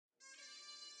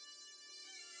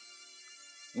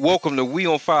Welcome to We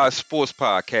on Fire Sports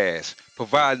Podcast,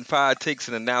 providing fire takes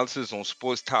and analysis on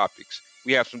sports topics.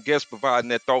 We have some guests providing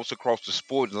their thoughts across the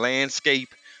sport landscape.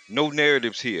 No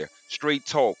narratives here, straight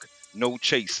talk, no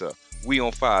chaser. We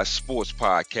on Fire Sports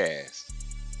Podcast.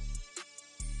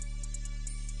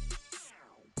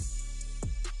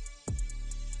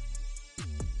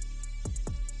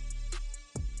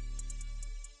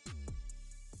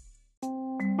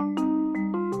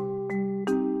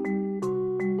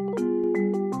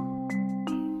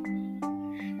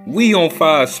 We on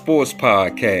Fire Sports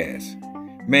Podcast.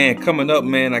 Man, coming up,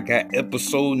 man, I got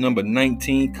episode number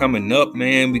 19 coming up,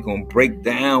 man. We're going to break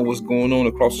down what's going on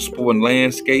across the sporting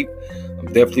landscape. I'm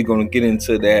definitely going to get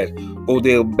into that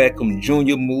Odell Beckham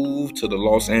Jr. move to the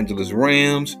Los Angeles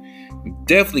Rams. We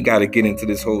definitely got to get into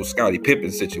this whole Scottie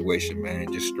Pippen situation,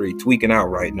 man. Just straight tweaking out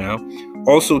right now.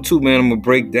 Also, too, man, I'm going to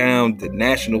break down the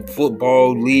National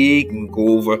Football League and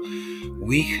go over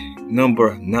week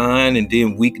number 9 and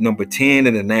then week number 10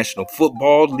 in the National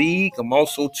Football League. I'm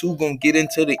also too gonna get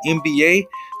into the NBA.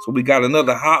 So we got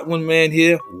another hot one, man,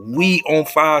 here. We on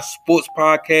Fire Sports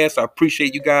Podcast. I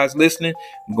appreciate you guys listening.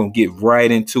 I'm gonna get right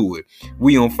into it.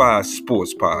 We on Fire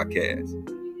Sports Podcast.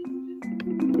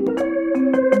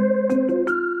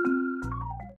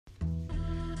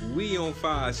 We on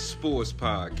Fire Sports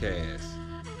Podcast.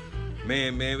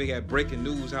 Man, we got breaking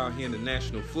news out here in the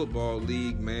National Football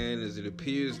League, man, as it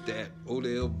appears that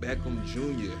Odell Beckham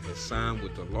Jr. has signed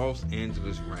with the Los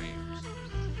Angeles Rams.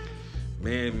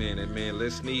 Man, that man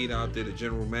Les Snead out there, the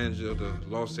general manager of the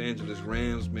Los Angeles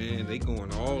Rams, man, they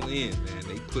going all in, man.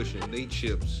 They pushing their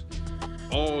chips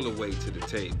all the way to the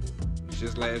table.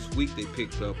 Just last week, they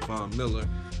picked up Von Miller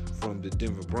from the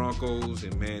Denver Broncos,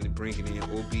 and, man, they're bringing in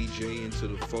OBJ into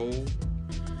the fold.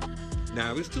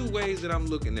 Now, there's two ways that I'm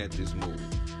looking at this move.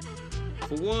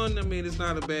 For one, I mean, it's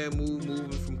not a bad move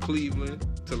moving from Cleveland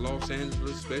to Los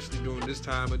Angeles, especially during this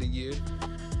time of the year.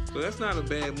 So that's not a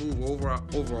bad move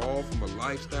overall from a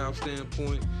lifestyle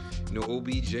standpoint. You know,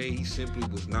 OBJ, he simply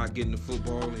was not getting the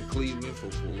football in Cleveland for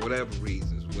whatever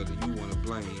reasons, whether you want to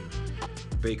blame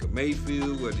Baker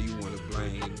Mayfield, whether you want to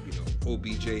blame,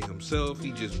 OBJ himself.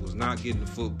 He just was not getting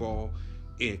the football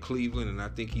in Cleveland, and I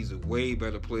think he's a way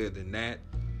better player than that.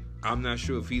 I'm not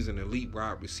sure if he's an elite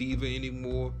wide receiver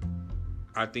anymore.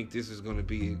 I think this is going to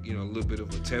be, a little bit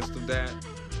of a test of that.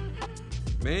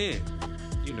 Man,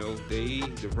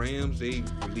 the Rams, they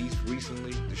released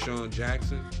recently DeSean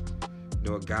Jackson.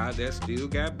 A guy that still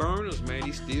got burners, man.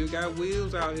 He still got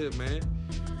wheels out here, man.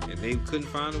 And they couldn't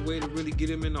find a way to really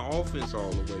get him in the offense all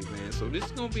the way, man. So this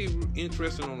is going to be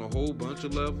interesting on a whole bunch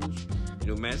of levels.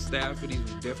 Matt Stafford, he's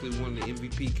definitely one of the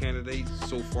MVP candidates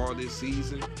so far this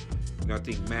season. I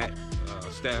think Matt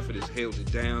Stafford has held it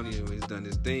down. He's done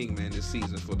his thing, man, this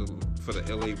season for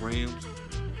the LA Rams.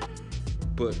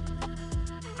 But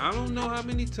I don't know how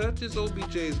many touches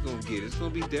OBJ is going to get. It's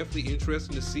going to be definitely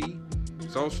interesting to see.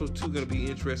 It's also, too, going to be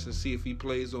interesting to see if he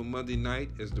plays on Monday night,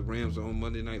 as the Rams are on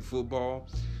Monday Night Football.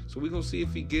 So we're going to see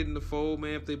if he get in the fold,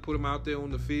 man, if they put him out there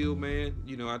on the field, man.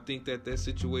 I think that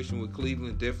situation with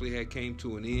Cleveland definitely came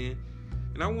to an end.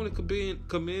 And I want to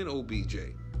commend OBJ.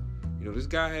 This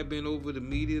guy had been over the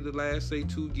media the last,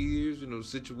 2 years, the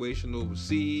situation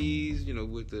overseas,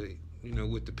 with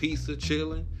the pizza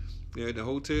chilling, in the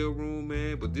hotel room,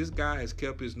 man. But this guy has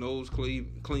kept his nose clean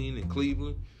in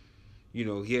Cleveland. He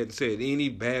hadn't said any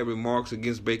bad remarks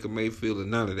against Baker Mayfield or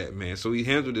none of that, man. So he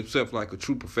handled himself like a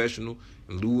true professional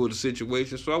in lieu of the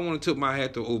situation. So I want to tip my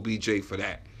hat to OBJ for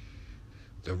that.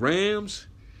 The Rams,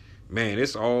 man,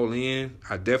 it's all in.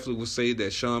 I definitely would say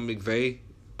that Sean McVay,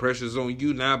 pressure's on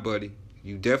you now, buddy.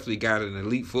 You definitely got an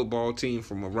elite football team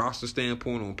from a roster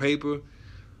standpoint on paper,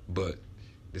 but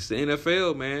it's the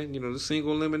NFL, man. The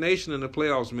single elimination in the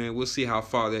playoffs, man. We'll see how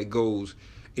far that goes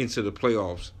into the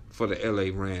playoffs for the LA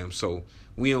Rams. So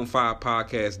We on Fire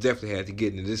Podcast definitely had to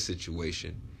get into this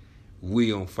situation.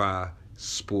 We on Fire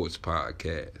Sports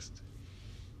Podcast.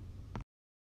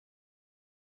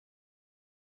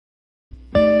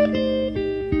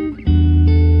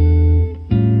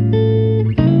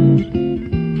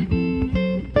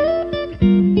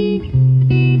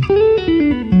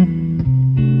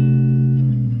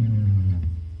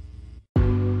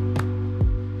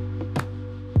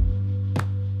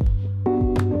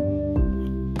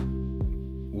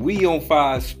 We on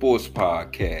Fire Sports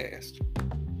Podcast.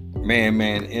 Man,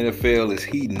 NFL is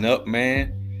heating up,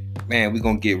 man. Man, we're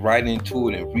going to get right into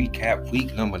it and recap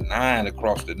week number 9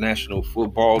 across the National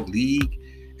Football League.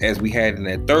 As we had in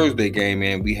that Thursday game,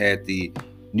 man, we had the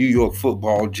New York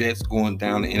Football Jets going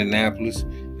down to Indianapolis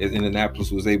as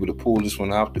Indianapolis was able to pull this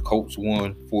one out. The Colts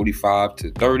won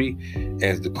 45-30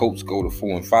 as the Colts go to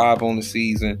 4-5 on the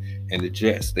season, and the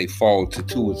Jets, they fall to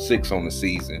 2-6 on the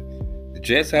season. The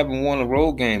Jets haven't won a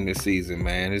road game this season,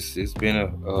 man. It's been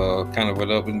a kind of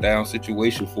an up and down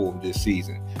situation for them this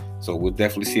season. So we'll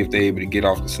definitely see if they're able to get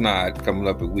off the snide coming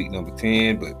up at week number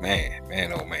 10. But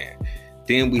man, oh man.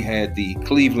 Then we had the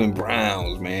Cleveland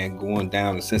Browns, man, going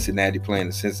down to Cincinnati playing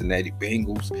the Cincinnati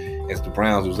Bengals as the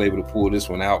Browns was able to pull this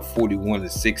one out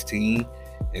 41-16.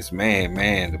 It's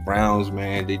man, the Browns,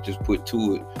 man, they just put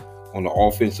to it on the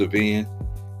offensive end.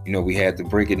 You know, we had the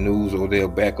breaking news, Odell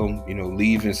Beckham,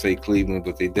 leaving, say, Cleveland,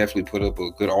 but they definitely put up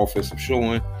a good offensive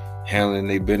showing, handling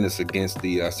their business against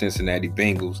the Cincinnati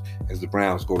Bengals as the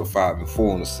Browns go to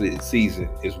 5-4 on the season,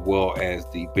 as well as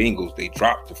the Bengals, they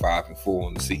dropped to 5-4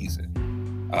 on the season.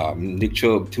 Nick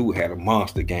Chubb, too, had a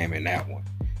monster game in that one.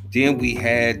 Then we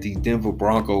had the Denver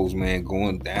Broncos, man,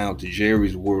 going down to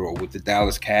Jerry's World with the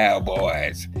Dallas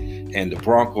Cowboys. And the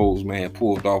Broncos, man,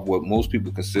 pulled off what most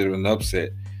people consider an upset,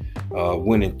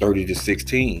 winning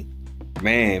 30-16.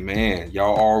 Man,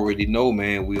 y'all already know,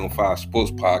 man, we on Fox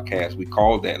Sports Podcast. We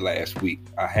called that last week.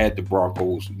 I had the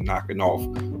Broncos knocking off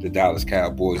the Dallas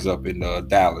Cowboys up in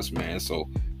Dallas, man. So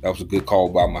that was a good call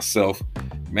by myself.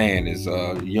 Man, as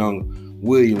young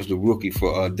Williams, the rookie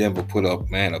for Denver, put up,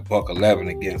 man, $111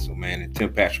 against him, man. And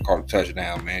Tim Patrick caught a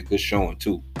touchdown, man. Good showing,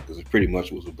 too, because it pretty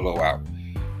much was a blowout.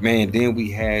 Man, then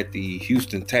we had the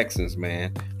Houston Texans,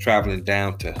 man, traveling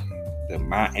down to the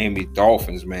Miami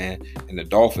Dolphins, man. And the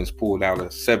Dolphins pulled out a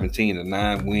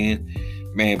 17-9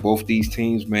 win. Man, both these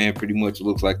teams, man, pretty much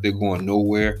looks like they're going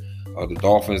nowhere. The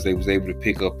Dolphins, they was able to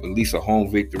pick up at least a home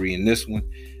victory in this one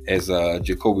as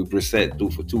Jacoby Brissett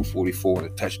threw for 244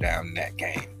 and a touchdown in that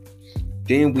game.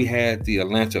 Then we had the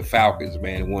Atlanta Falcons,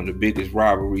 man, one of the biggest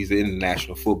rivalries in the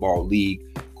National Football League,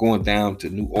 going down to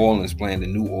New Orleans, playing the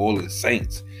New Orleans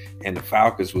Saints. And the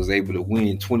Falcons was able to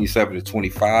win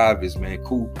 27-25 as, man,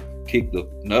 Coop kicked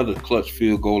another clutch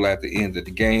field goal at the end of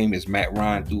the game as Matt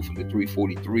Ryan threw for the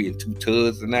 343 and 2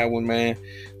 tuds in that one, man.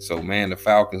 So, man, the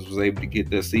Falcons was able to get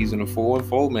their season of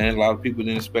 4-4, man. A lot of people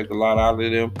didn't expect a lot out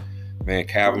of them. Man,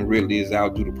 Calvin Ridley is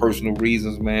out due to personal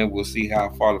reasons, man. We'll see how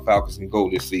far the Falcons can go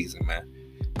this season, man.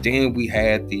 Then we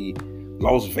had the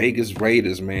Las Vegas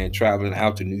Raiders, man, traveling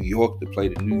out to New York to play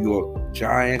the New York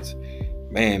Giants.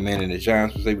 Man, and the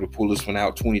Giants was able to pull this one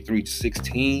out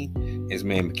 23-16. As,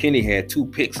 man, McKinney had 2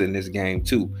 picks in this game,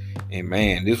 too. And,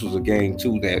 man, this was a game,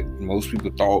 too, that most people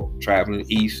thought traveling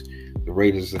east, the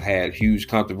Raiders had huge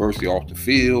controversy off the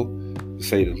field, to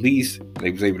say the least. They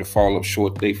was able to fall up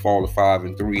short. They fall to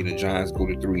 5-3, and the Giants go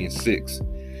to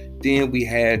 3-6. Then we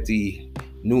had the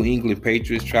New England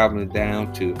Patriots traveling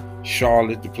down to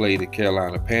Charlotte to play the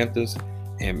Carolina Panthers.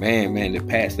 And, man, the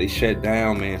Pats, they shut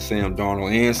down, man, Sam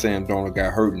Darnold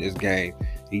got hurt in this game.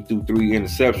 He threw 3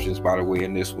 interceptions, by the way,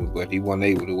 in this one, but he wasn't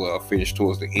able to finish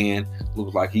towards the end.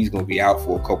 Looks like he's going to be out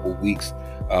for a couple of weeks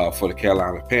for the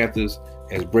Carolina Panthers.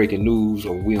 As breaking news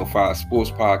on We on Fox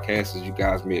Sports Podcast, as you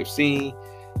guys may have seen,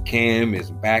 Cam is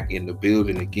back in the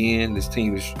building again. This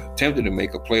team is attempting to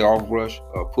make a playoff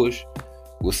push.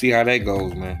 We'll see how that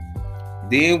goes, man.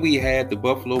 Then we had the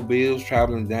Buffalo Bills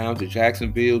traveling down to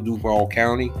Jacksonville, Duval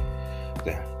County,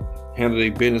 to handle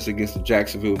their business against the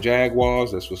Jacksonville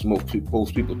Jaguars. That's what most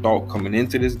people thought coming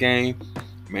into this game.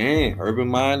 Man, Urban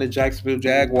Meyer, the Jacksonville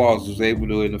Jaguars was able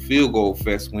to, in the field goal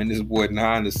fest, win this boy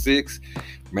 9-6.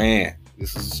 Man,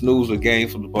 this is a snoozer game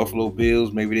for the Buffalo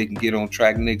Bills. Maybe they can get on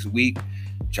track next week.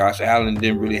 Josh Allen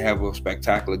didn't really have a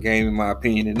spectacular game, in my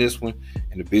opinion, in this one.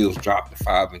 And the Bills dropped to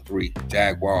 5-3.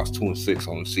 Jaguars 2-6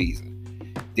 on the season.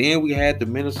 Then we had the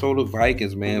Minnesota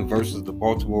Vikings, man, versus the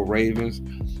Baltimore Ravens.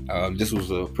 This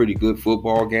was a pretty good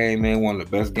football game, man. One of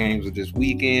the best games of this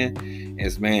weekend.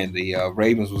 As, man, the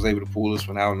Ravens was able to pull this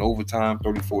one out in overtime,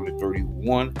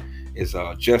 34-31. As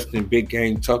Justin Big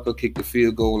Game Tucker kicked the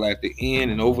field goal at the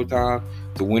end in overtime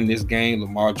to win this game.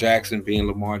 Lamar Jackson, 3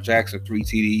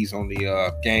 TDs on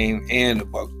the game and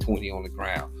 $120 on the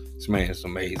ground. This man is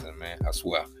amazing, man. I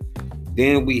swear.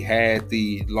 Then we had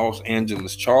the Los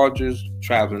Angeles Chargers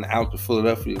traveling out to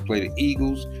Philadelphia to play the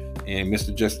Eagles. And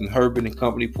Mr. Justin Herbert and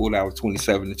company pulled out a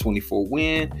 27-24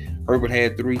 win. Herbert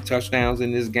had 3 touchdowns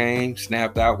in this game,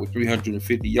 snapped out with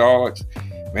 350 yards.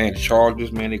 Man, the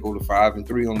Chargers, man, they go to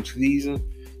 5-3 on the season.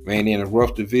 Man, they're in a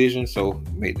rough division, so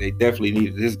they definitely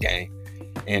needed this game.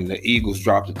 And the Eagles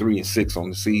dropped to 3-6 on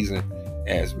the season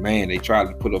as, man, they tried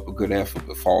to put up a good effort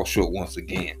but fall short once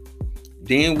again.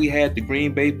 Then we had the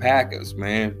Green Bay Packers,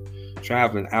 man,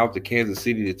 traveling out to Kansas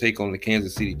City to take on the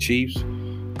Kansas City Chiefs.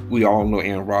 We all know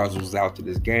Aaron Rodgers was out to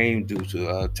this game due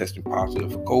to testing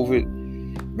positive for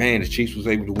COVID. Man, the Chiefs was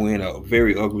able to win a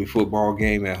very ugly football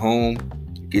game at home,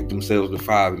 get themselves to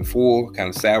 5-4, kind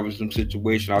of salvage them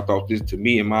situation. I thought this, to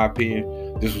me, in my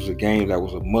opinion, this was a game that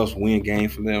was a must-win game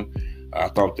for them. I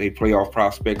thought their playoff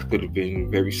prospects could have been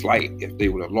very slight if they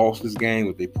would have lost this game,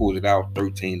 if they pulled it out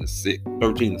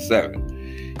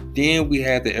 13-7. Then we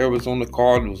had the Arizona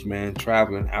Cardinals, man,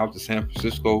 traveling out to San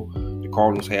Francisco. The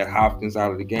Cardinals had Hopkins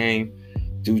out of the game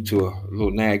due to a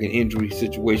little nagging injury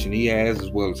situation he has, as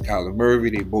well as Kyler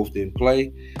Murray. They both didn't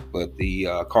play, but the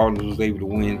Cardinals was able to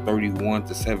win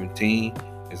 31-17.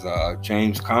 As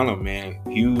James Conner, man,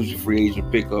 huge free agent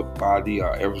pickup by the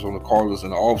Arizona Cardinals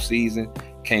in the offseason,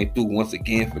 came through once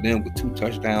again for them with 2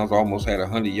 touchdowns, almost had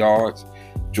 100 yards.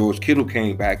 George Kittle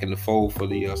came back in the fold for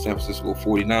the San Francisco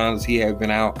 49ers. He had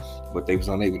been out, but they was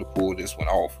unable to pull this one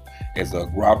off, as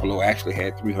Garoppolo actually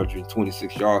had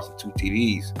 326 yards and 2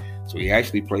 TDs. So he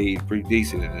actually played pretty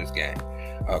decent in this game.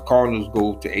 Cardinals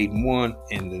go to 8-1,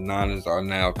 and the Niners are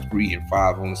now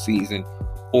 3-5 on the season,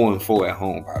 4-4 at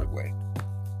home, by the way.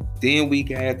 Then we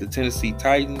had the Tennessee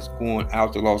Titans going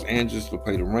out to Los Angeles to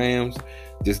play the Rams.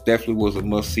 This definitely was a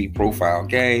must-see profile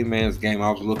game, man. It's a game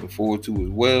I was looking forward to as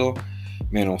well,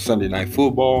 man, on Sunday Night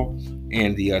Football.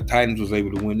 And the Titans was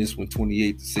able to win this one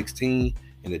 28-16.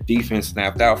 And the defense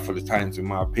snapped out for the Titans, in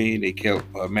my opinion. They kept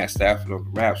Matt Stafford on the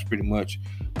wraps pretty much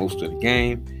most of the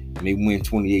game, and they win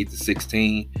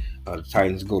 28-16. The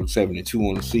Titans go to 7-2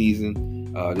 on the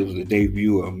season. This was the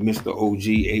debut of Mr. OG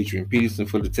Adrian Peterson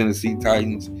for the Tennessee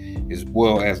Titans, as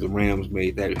well as the Rams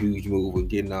made that huge move of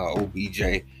getting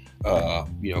OBJ,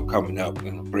 coming up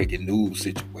in a breaking news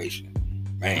situation,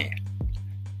 man.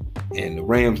 And the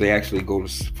Rams, they actually go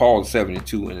to fall to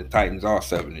 7-2, and the Titans are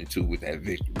 7-2 with that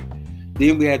victory.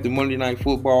 Then we had the Monday Night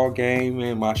Football game,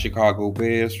 and my Chicago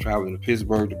Bears traveling to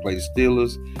Pittsburgh to play the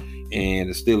Steelers. And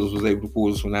the Steelers was able to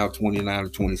pull this one out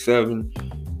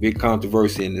 29-27. Big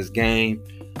controversy in this game.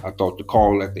 I thought the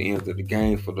call at the end of the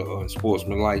game for the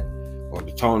unsportsmanlike, or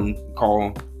the taunting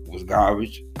call, was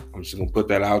garbage. I'm just going to put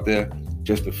that out there.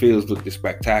 Justin Fields looked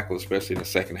spectacular, especially in the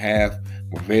second half.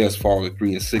 My Bears fall to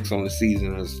 3-6 on the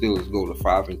season, and the Steelers go to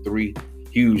 5-3.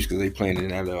 Huge, because they playing in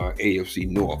that AFC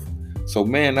North. So,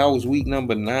 man, that was week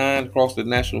number 9 across the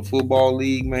National Football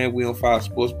League, man. We on Five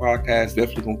Sports Podcast.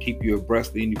 Definitely going to keep you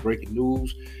abreast of any breaking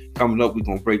news. Coming up, we're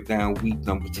going to break down week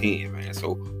number 10, man.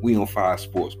 So, we on Five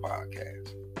Sports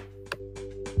Podcast.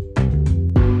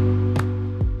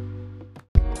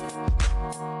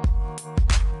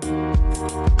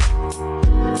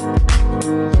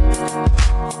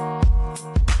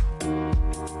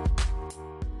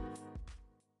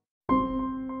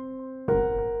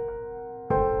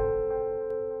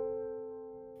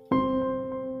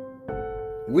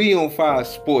 We on Five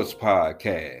Sports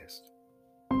Podcast.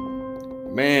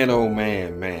 Man, oh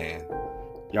man.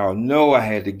 Y'all know I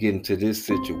had to get into this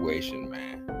situation,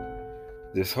 man.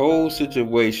 This whole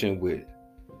situation with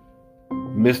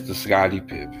Mr. Scottie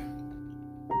Pippen.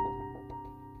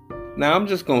 Now, I'm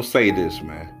just going to say this,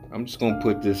 man. I'm just going to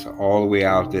put this all the way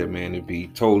out there, man, and be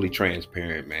totally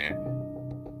transparent, man.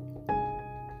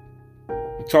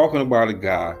 You're talking about a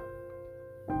guy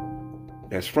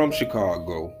that's from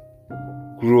Chicago,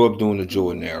 grew up during the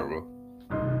Jordan era,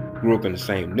 grew up in the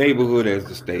same neighborhood as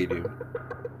the stadium,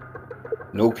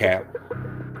 no cap.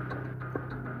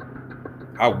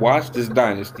 I watched this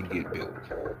dynasty get built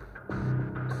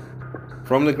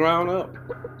from the ground up.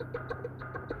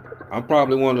 I'm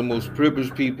probably one of the most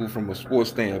privileged people from a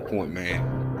sports standpoint,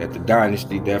 man, that the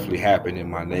dynasty definitely happened in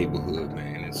my neighborhood,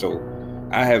 man. And so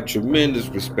I have tremendous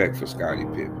respect for Scottie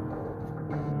Pippen.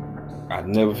 I'll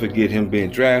never forget him being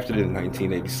drafted in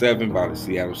 1987 by the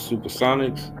Seattle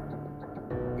Supersonics.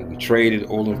 And we traded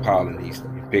Olin Polynice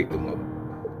and picked him up.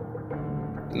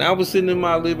 And I was sitting in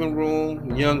my living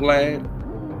room, young lad,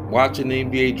 watching the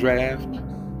NBA draft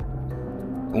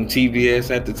on TBS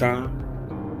at the time.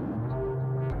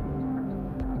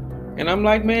 And I'm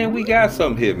like, man, we got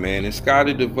something here, man. And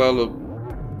Scottie developed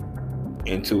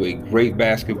into a great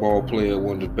basketball player,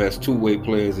 one of the best two-way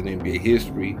players in NBA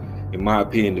history. In my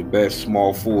opinion, the best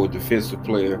small forward defensive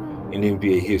player in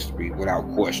NBA history,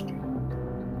 without question.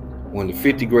 One of the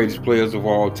 50 greatest players of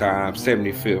all time,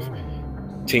 75th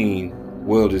team,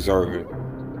 well-deserved.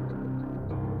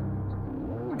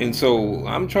 And so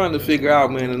I'm trying to figure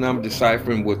out, man, and I'm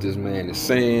deciphering what this man is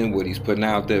saying, what he's putting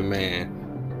out there, man.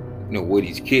 You know, what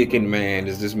he's kicking, man.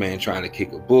 Is this man trying to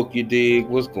kick a book, you dig?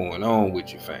 What's going on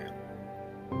with you, fam?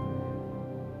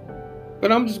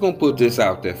 But I'm just going to put this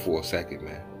out there for a second,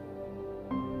 man.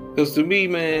 Because to me,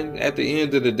 man, at the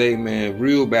end of the day, man,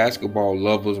 real basketball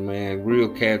lovers, man, real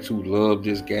cats who love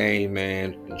this game,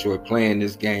 man, enjoy playing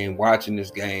this game, watching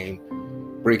this game,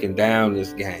 breaking down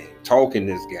this game, talking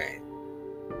this game.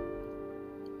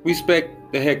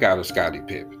 Respect the heck out of Scottie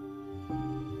Pippen.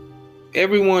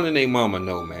 Everyone and their mama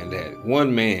know, man, that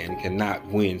one man cannot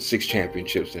win 6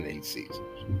 championships in 8 seasons.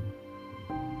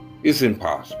 It's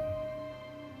impossible.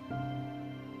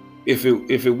 If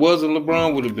it wasn't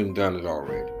LeBron, would have been done it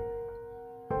already.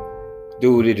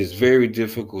 Dude, it is very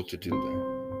difficult to do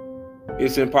that.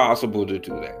 It's impossible to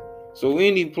do that. So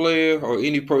any player or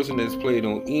any person that's played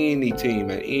on any team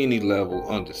at any level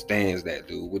understands that,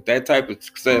 dude. With that type of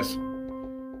success,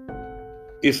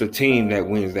 it's a team that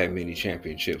wins that many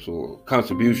championships, or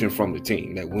contribution from the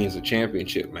team that wins a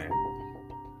championship, man.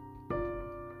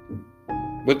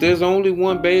 But there's only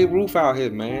one Babe Ruth out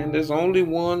here, man. There's only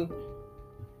one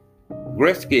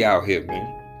Gretzky out here,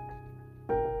 man.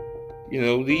 You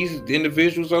know, these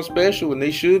individuals are special and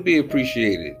they should be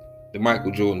appreciated. The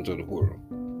Michael Jordans of the world.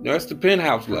 You know, that's the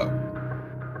penthouse level.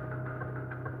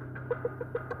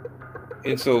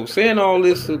 And so saying all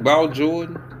this about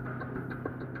Jordan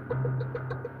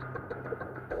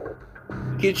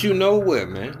gets you nowhere,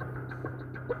 man.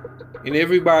 And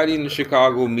everybody in the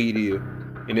Chicago media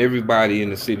and everybody in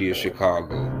the city of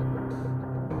Chicago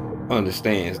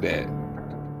understands that.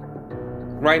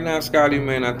 Right now, Scotty,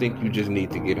 man, I think you just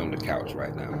need to get on the couch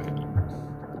right now, man.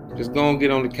 Just go and get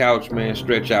on the couch, man.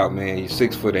 Stretch out, man. You're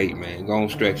 6'8", man. Go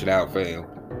and stretch it out, fam.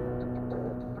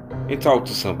 And talk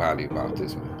to somebody about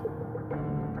this, man.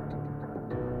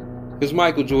 Because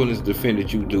Michael Jordan has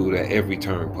defended you, dude, at every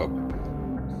turn publicly.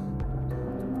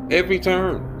 Every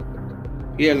turn.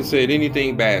 He hasn't said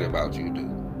anything bad about you, dude.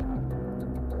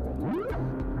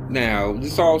 Now,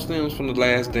 this all stems from The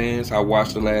Last Dance. I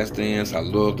watched The Last Dance. I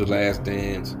loved The Last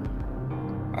Dance.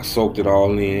 I soaked it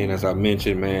all in. As I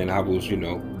mentioned, man, I was,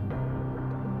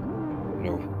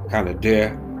 kind of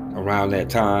there around that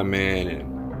time, man. And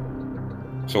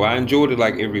so I enjoyed it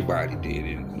like everybody did.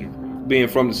 And being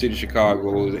from the city of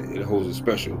Chicago, it holds a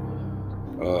special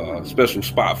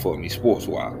spot for me,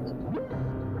 sports-wise.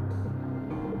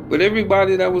 But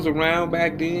everybody that was around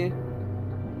back then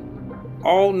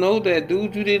all know that,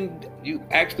 dude, you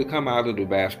actually come out of the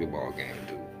basketball game,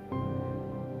 dude.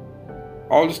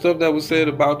 All the stuff that was said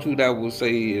about you that was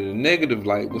say in a negative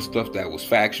light was stuff that was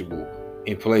factual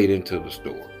and played into the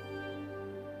story.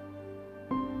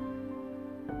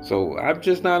 So I'm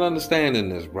just not understanding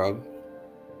this, brother.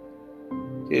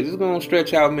 Yeah, just gonna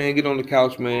stretch out, man. Get on the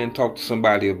couch, man. Talk to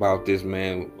somebody about this,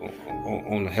 man,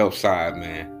 on the health side,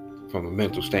 man, from a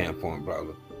mental standpoint,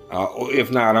 brother. Or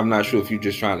if not, I'm not sure if you're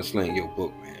just trying to sling your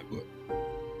book, man. But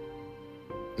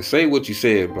to say what you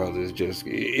said, brother, is just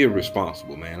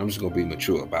irresponsible, man. I'm just going to be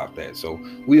mature about that. So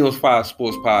we on Fire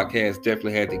Sports Podcast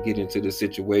definitely had to get into this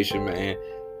situation, man.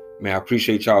 Man, I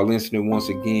appreciate y'all listening once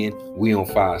again. We on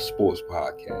Fire Sports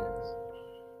Podcast.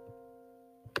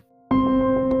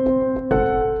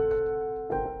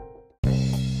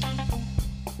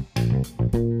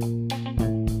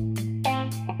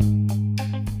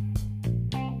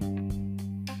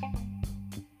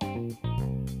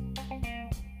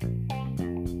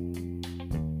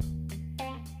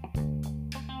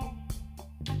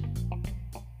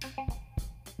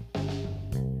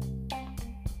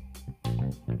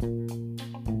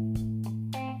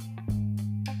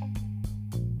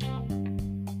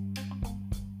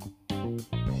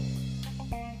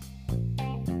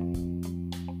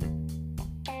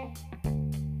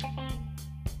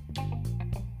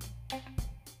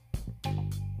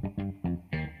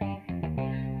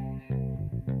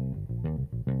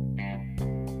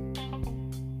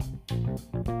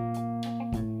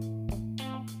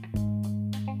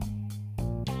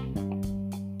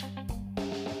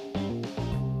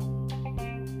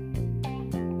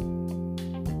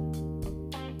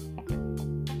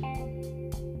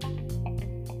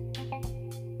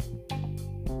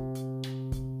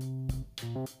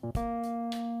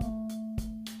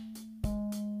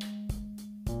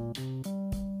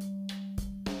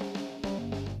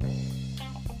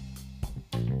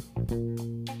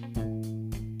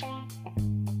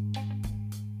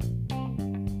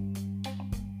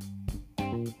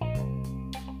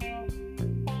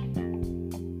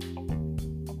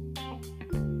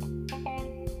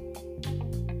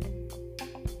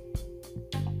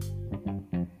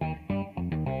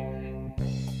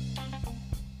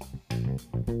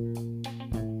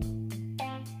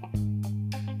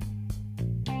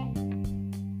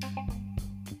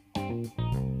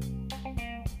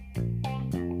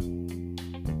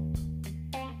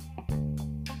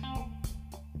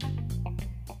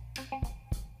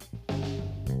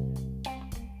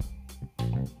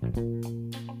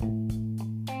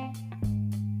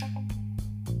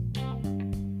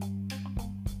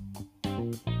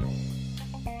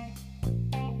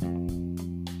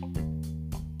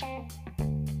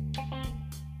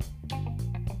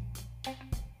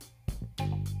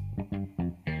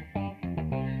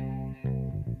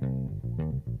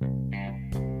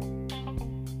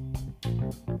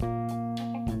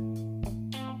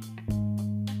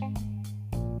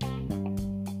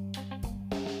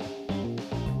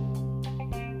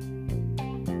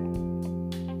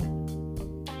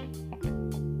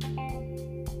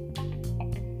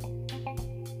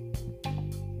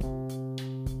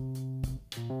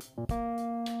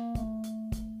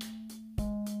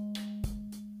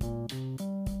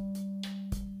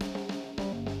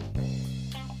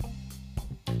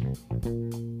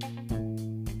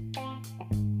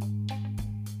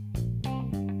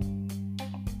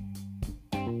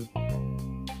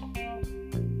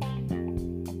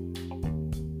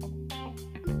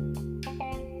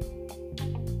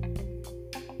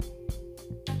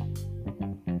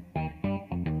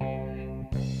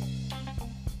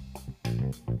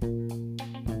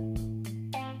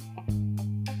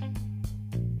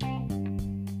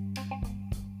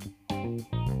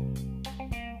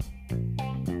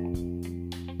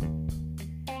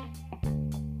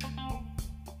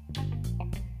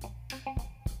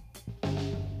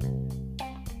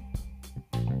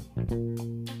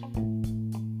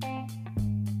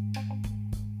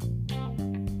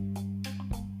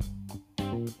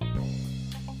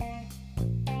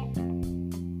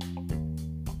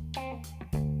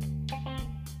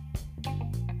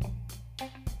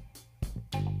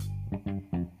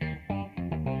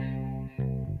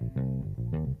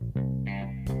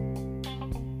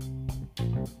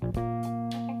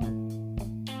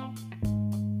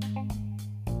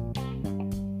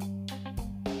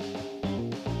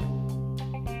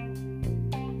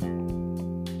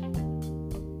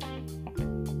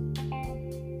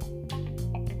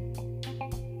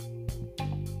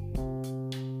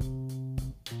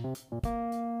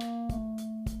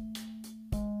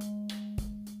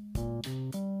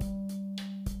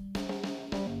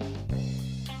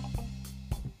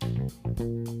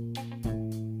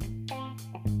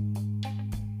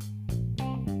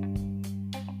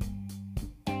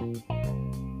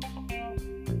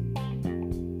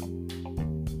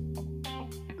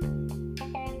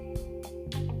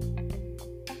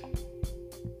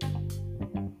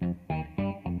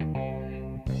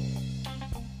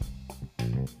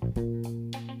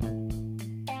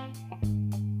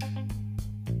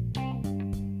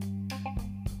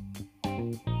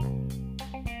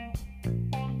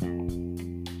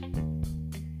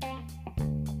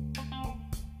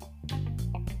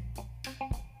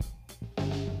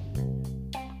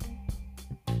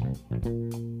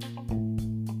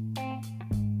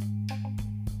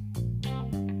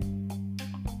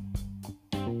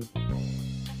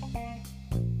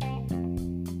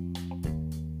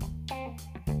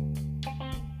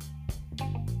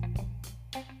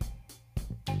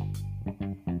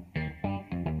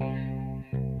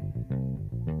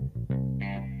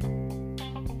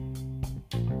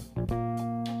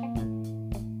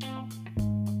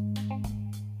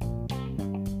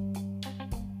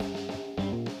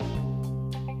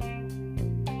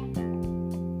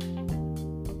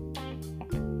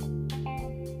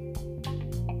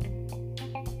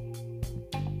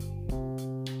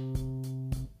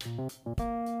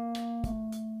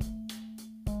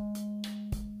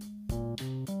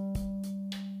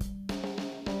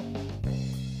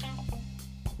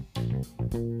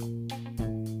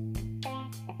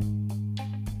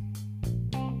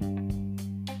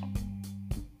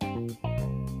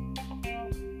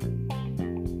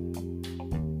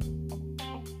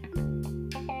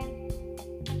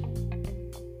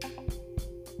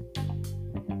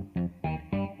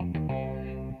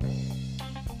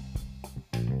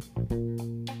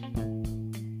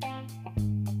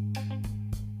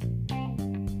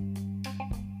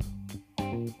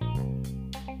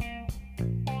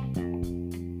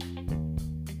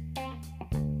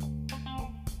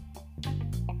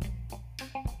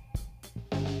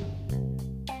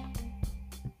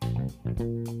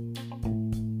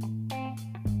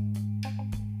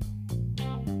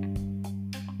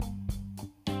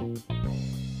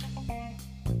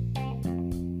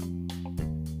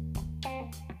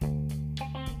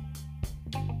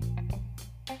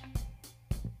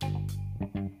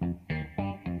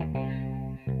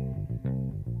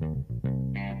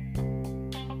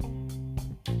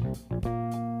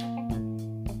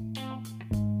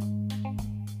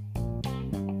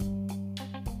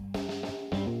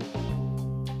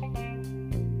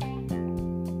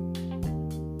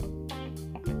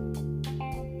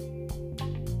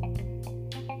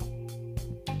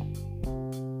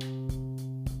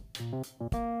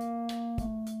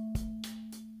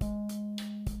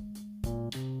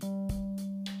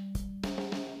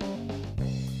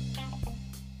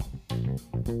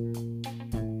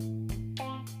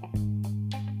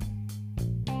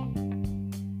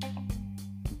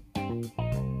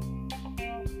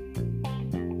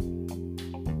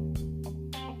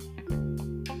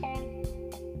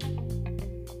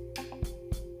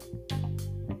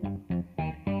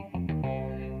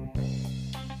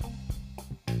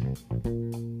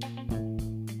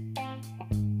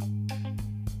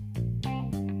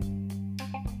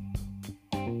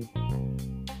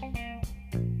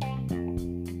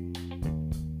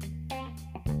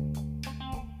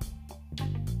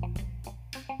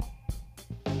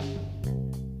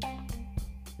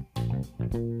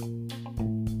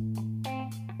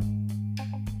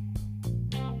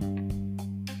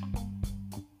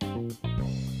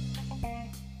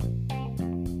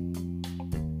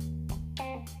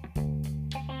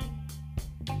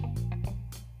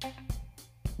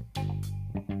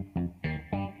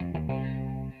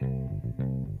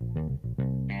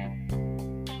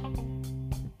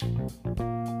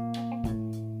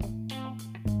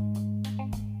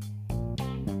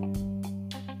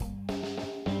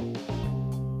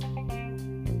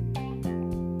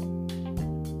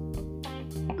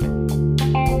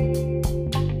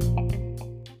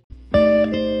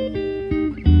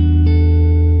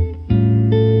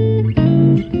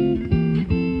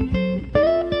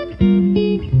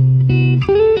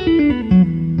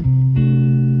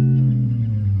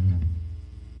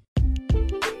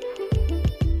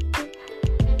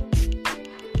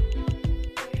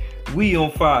 We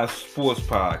on Fire Sports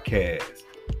Podcast.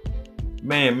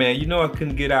 Man, you know I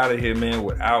couldn't get out of here, man,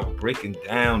 without breaking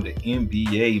down the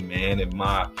NBA, man, and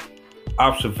my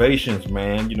observations,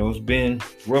 man. You know, it's been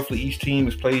roughly, each team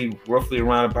has played roughly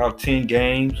around about 10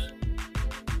 games.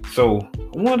 So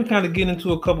I want to kind of get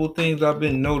into a couple of things I've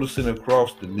been noticing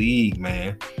across the league,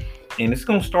 man. And it's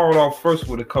going to start off first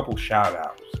with a couple shout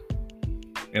outs.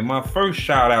 And my first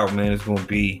shout out, man, is going to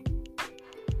be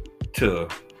to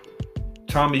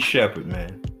Tommy Shepard,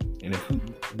 man. And if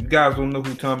you guys don't know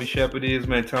who Tommy Shepard is,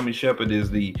 man, Tommy Shepard is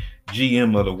the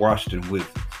GM of the Washington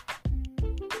Wizards.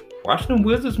 Washington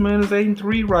Wizards, man, is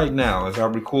 8-3 right now as I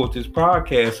record this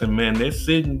podcast. And, man, they're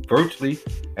sitting virtually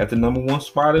at the number one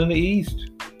spot in the East.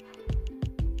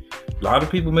 A lot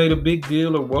of people made a big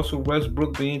deal of Russell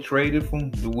Westbrook being traded from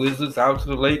the Wizards out to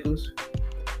the Lakers.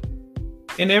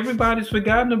 And everybody's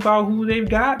forgotten about who they've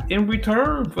got in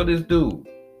return for this dude.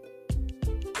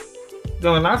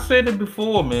 And I said it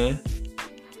before, man,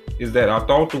 is that I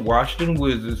thought the Washington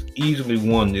Wizards easily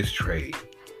won this trade.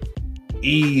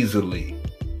 Easily.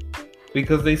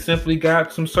 Because they simply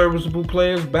got some serviceable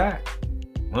players back.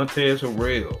 Montrezl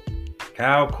Harrell,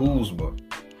 Kyle Kuzma,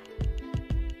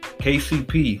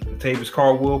 KCP, Latavius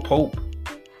Caldwell-Pope.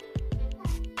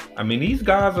 I mean, these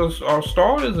guys are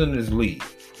starters in this league.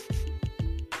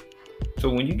 So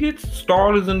when you get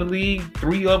starters in the league,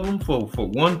 3 of them for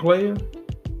one player,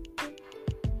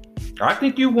 I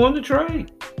think you won the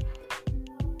trade.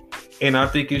 And I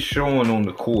think it's showing on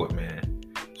the court, man.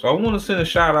 So I want to send a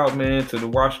shout out, man, to the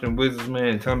Washington Wizards,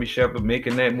 man, Tommy Shepard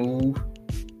making that move,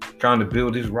 trying to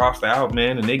build his roster out,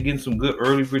 man, and they're getting some good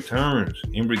early returns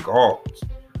in regards.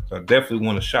 So I definitely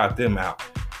want to shout them out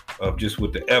of just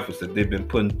with the efforts that they've been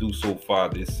putting through so far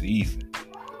this season.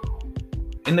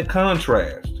 In the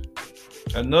contrast,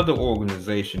 another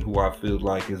organization who I feel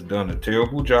like has done a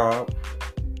terrible job.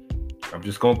 I'm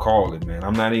just going to call it, man.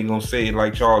 I'm not even going to say it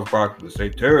like Charles Barkley would say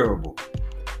terrible.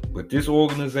 But this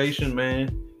organization,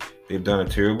 man, they've done a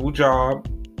terrible job.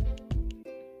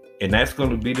 And that's going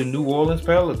to be the New Orleans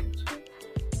Pelicans.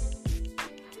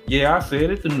 Yeah, I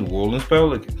said it, the New Orleans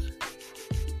Pelicans.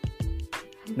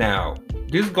 Now,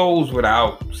 this goes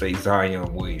without, say,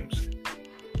 Zion Williamson.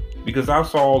 Because I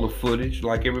saw all the footage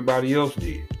like everybody else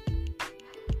did.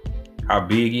 How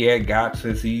big he had got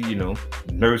since he,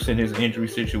 nursing his injury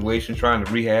situation, trying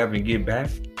to rehab and get back.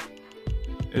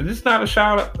 And this is not a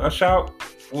shout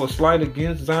or a slight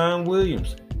against Zion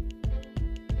Williamson.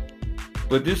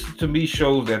 But this to me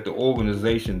shows that the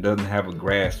organization doesn't have a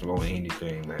grasp on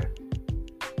anything, man.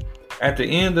 At the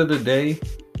end of the day,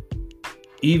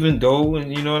 even though,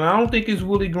 and I don't think it's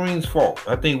Willie Green's fault.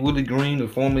 I think Willie Green, the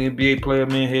former NBA player,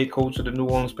 man, head coach of the New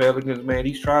Orleans Pelicans, man,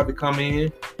 he's tried to come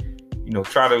in,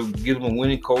 try to give him a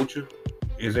winning culture.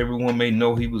 As everyone may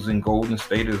know, he was in Golden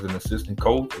State as an assistant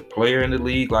coach, a player in the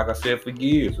league, like I said, for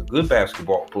years, a good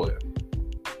basketball player.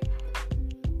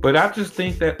 But I just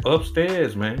think that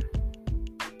upstairs, man,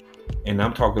 and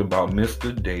I'm talking about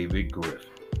Mr. David Griffin.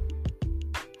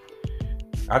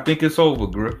 I think it's over,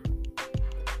 Griff.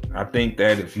 I think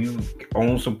that if you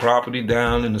own some property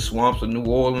down in the swamps of New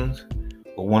Orleans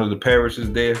or one of the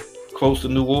parishes there close to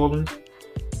New Orleans,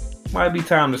 might be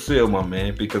time to sell, my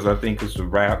man, because I think it's a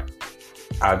wrap.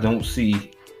 I don't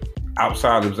see,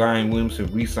 outside of Zion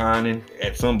Williamson re-signing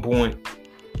at some point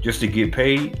just to get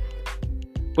paid,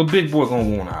 but Big Boy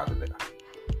gonna want out of there.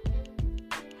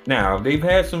 Now, they've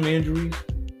had some injuries.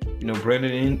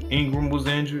 Brandon Ingram was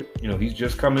injured. He's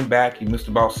just coming back. He missed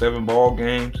about 7 ball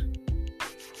games.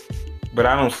 But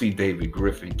I don't see David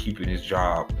Griffin keeping his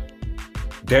job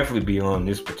definitely beyond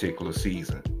this particular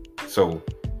season. So,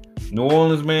 New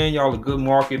Orleans, man, y'all a good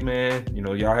market, man.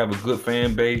 Y'all have a good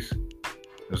fan base.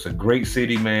 It's a great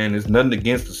city, man. There's nothing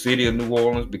against the city of New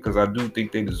Orleans because I do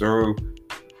think they deserve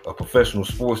a professional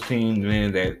sports team,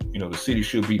 man, that, the city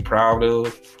should be proud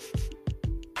of.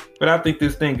 But I think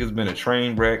this thing has been a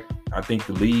train wreck. I think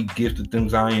the league gifted them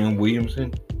Zion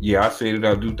Williamson. Yeah, I said it.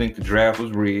 I do think the draft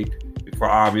was rigged for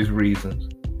obvious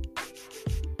reasons.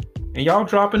 And y'all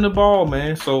dropping the ball,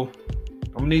 man. So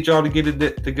I'm going to need y'all to get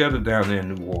it together down there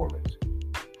in New Orleans.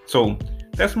 So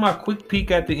that's my quick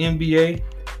peek at the NBA.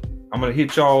 I'm going to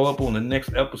hit y'all up on the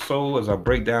next episode as I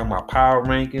break down my power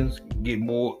rankings, get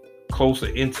more closer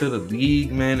into the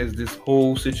league, man, as this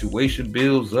whole situation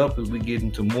builds up as we get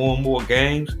into more and more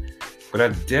games. But I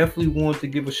definitely want to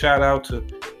give a shout out to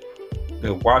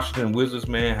the Washington Wizards,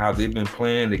 man, how they've been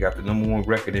playing. They got the number 1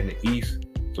 record in the East,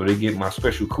 so they get my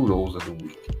special kudos of the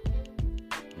week.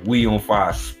 We on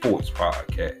Fire Sports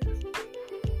Podcast.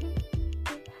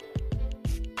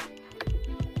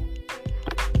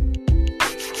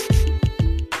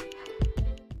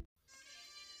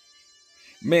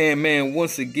 Man,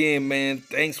 once again, man,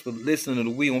 thanks for listening to the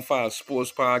We on Fire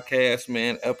Sports Podcast,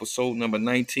 man, episode number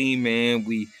 19, man.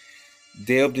 We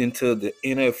delved into the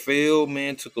NFL,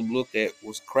 man, took a look at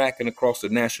what's cracking across the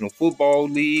National Football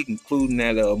League, including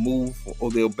that move for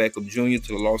Odell Beckham Jr.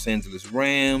 to the Los Angeles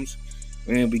Rams.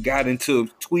 And we got into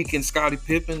tweaking Scottie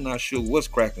Pippen. Not sure what's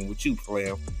cracking with you,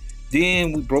 fam.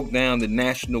 Then we broke down the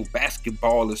National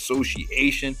Basketball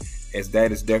Association, as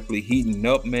that is definitely heating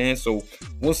up, man. So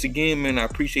once again, man, I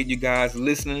appreciate you guys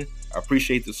listening. I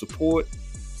appreciate the support.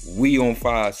 We on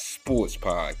Fire Sports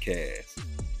Podcast.